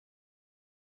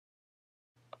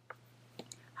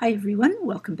Hi everyone,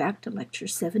 welcome back to Lecture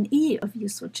 7E of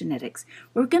Useful Genetics.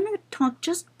 We're going to talk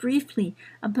just briefly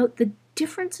about the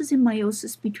differences in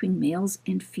meiosis between males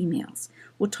and females.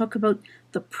 We'll talk about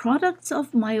the products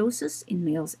of meiosis in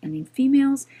males and in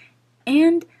females,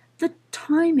 and the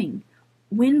timing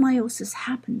when meiosis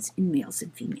happens in males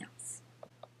and females.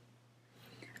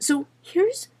 So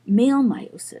here's male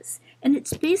meiosis, and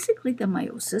it's basically the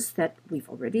meiosis that we've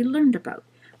already learned about.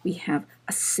 We have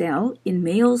a cell. In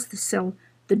males,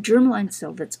 the germline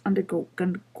cell that's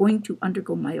going to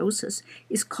undergo meiosis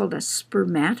is called a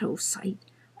spermatocyte,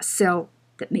 a cell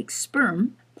that makes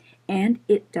sperm, and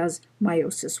it does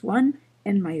meiosis 1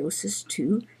 and meiosis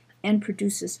 2 and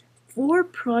produces 4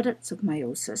 products of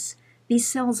meiosis. These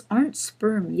cells aren't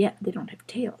sperm yet. They don't have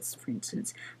tails, for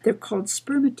instance. They're called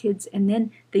spermatids, and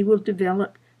then they will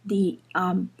develop the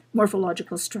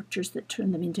morphological structures that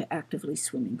turn them into actively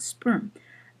swimming sperm.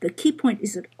 The key point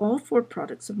is that all 4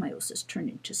 products of meiosis turn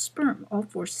into sperm, all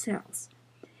 4 cells.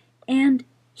 And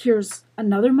here's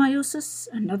another meiosis,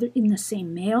 another in the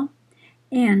same male.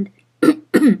 And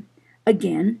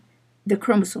again, the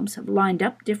chromosomes have lined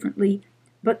up differently,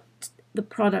 but the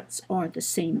products are the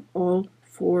same. All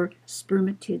 4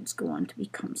 spermatids go on to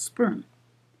become sperm.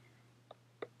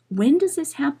 When does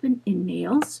this happen in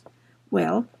males?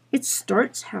 Well, it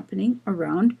starts happening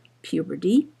around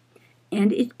puberty,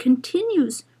 and it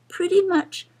continues pretty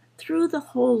much through the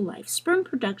whole life. Sperm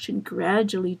production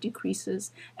gradually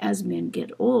decreases as men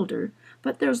get older,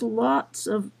 but there's lots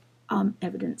of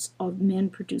evidence of men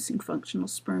producing functional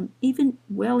sperm even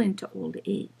well into old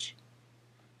age.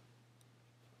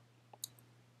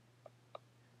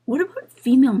 What about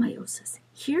female meiosis?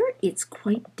 Here it's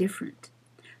quite different.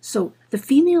 So the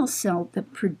female cell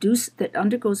that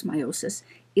undergoes meiosis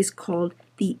is called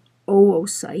the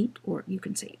oocyte, or you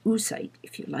can say oocyte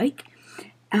if you like.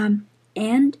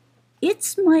 And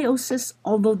its meiosis,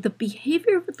 although the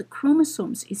behavior of the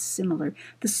chromosomes is similar,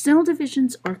 the cell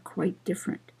divisions are quite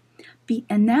different.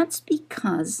 And that's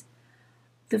because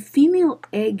the female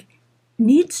egg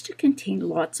needs to contain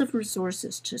lots of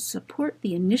resources to support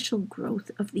the initial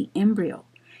growth of the embryo.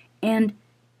 And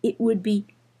it would be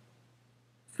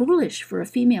foolish for a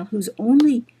female who's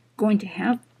only going to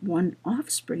have one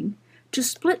offspring to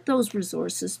split those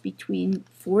resources between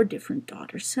 4 different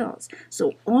daughter cells.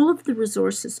 So all of the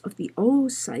resources of the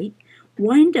oocyte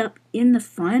wind up in the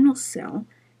final cell,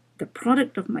 the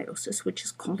product of meiosis, which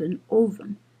is called an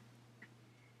ovum.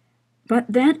 But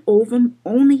that ovum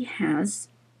only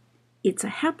it's a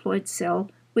haploid cell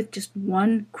with just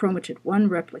one chromatid, one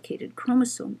replicated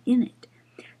chromosome in it.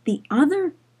 The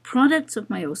other products of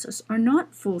meiosis are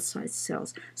not full-sized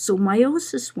cells. So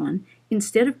meiosis 1,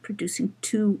 instead of producing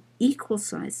 2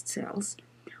 equal-sized cells,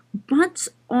 butts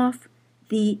off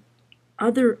the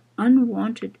other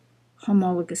unwanted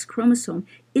homologous chromosome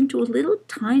into a little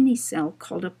tiny cell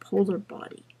called a polar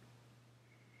body.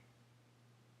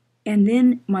 And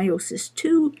then meiosis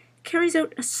 2 carries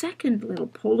out a second little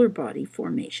polar body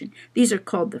formation. These are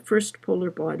called the first polar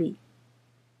body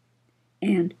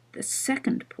and the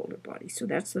second polar body. So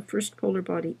that's the first polar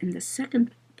body and the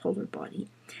second polar body.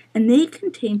 And they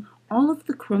contain all of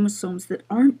the chromosomes that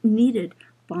aren't needed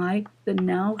by the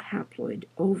now haploid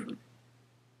ovum.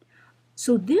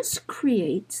 So this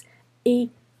creates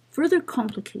a further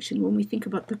complication when we think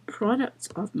about the products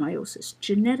of meiosis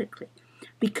genetically.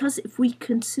 Because if we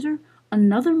consider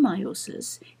another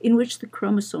meiosis in which the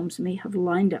chromosomes may have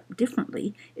lined up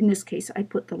differently, in this case I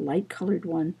put the light-colored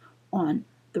one on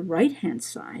the right-hand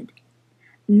side,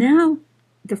 now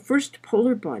the first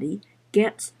polar body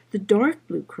gets the dark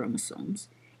blue chromosomes,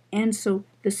 and so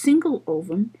the single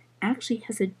ovum actually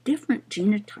has a different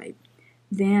genotype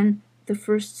than the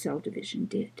first cell division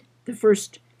did, the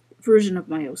first version of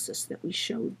meiosis that we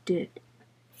showed did.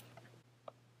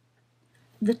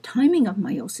 The timing of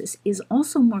meiosis is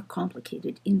also more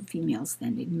complicated in females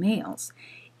than in males.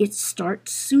 It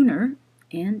starts sooner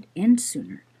and ends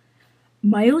sooner.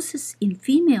 Meiosis in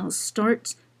females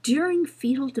starts during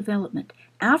fetal development,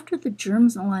 after the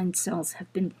germline cells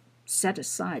have been set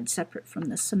aside, separate from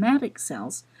the somatic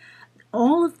cells.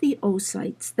 All of the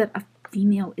oocytes that a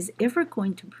female is ever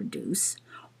going to produce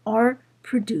are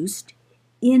produced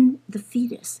in the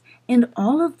fetus, and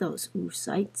all of those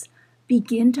oocytes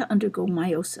begin to undergo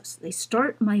meiosis. They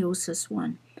start meiosis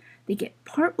 1. They get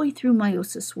partway through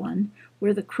meiosis 1,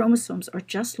 where the chromosomes are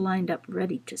just lined up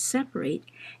ready to separate,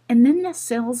 and then the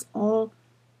cells all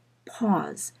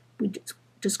pause. We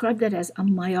describe that as a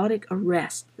meiotic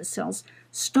arrest. The cells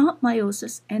stop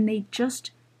meiosis and they just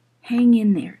hang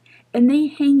in there. And they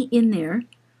hang in there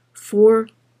for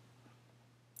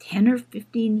 10 or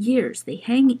 15 years. They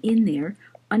hang in there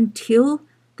until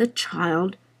the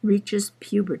child reaches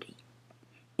puberty.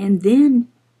 And then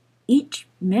each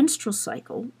menstrual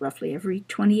cycle, roughly every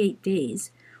 28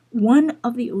 days, one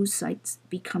of the oocytes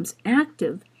becomes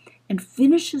active and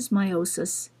finishes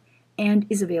meiosis and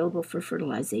is available for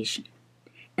fertilization.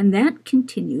 And that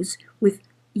continues with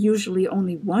usually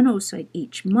only one oocyte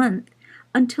each month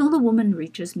until the woman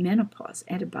reaches menopause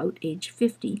at about age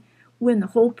 50, when the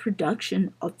whole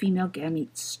production of female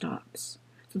gametes stops.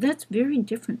 So that's very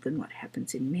different than what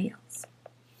happens in males.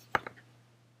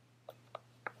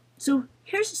 So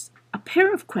here's a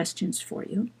pair of questions for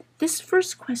you. This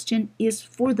first question is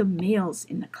for the males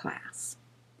in the class,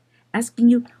 asking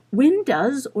you, when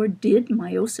does or did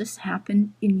meiosis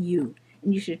happen in you?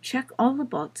 And you should check all the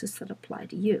boxes that apply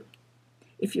to you.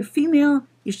 If you're female,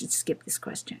 you should skip this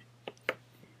question.